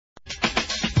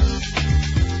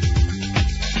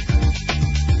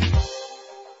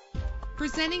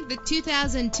Presenting the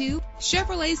 2002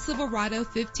 Chevrolet Silverado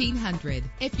 1500.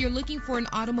 If you're looking for an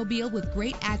automobile with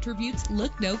great attributes,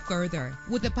 look no further.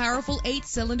 With a powerful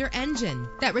 8-cylinder engine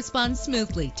that responds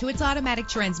smoothly to its automatic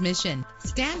transmission,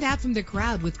 stand out from the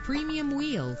crowd with premium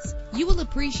wheels. You will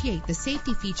appreciate the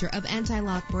safety feature of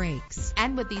anti-lock brakes.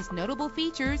 And with these notable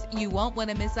features, you won't want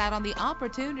to miss out on the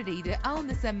opportunity to own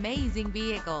this amazing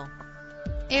vehicle.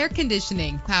 Air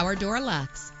conditioning, power door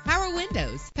locks, power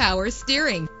windows, power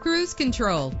steering, cruise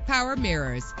control, power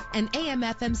mirrors, an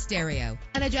AM/FM stereo,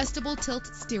 an adjustable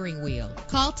tilt steering wheel.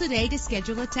 Call today to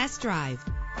schedule a test drive.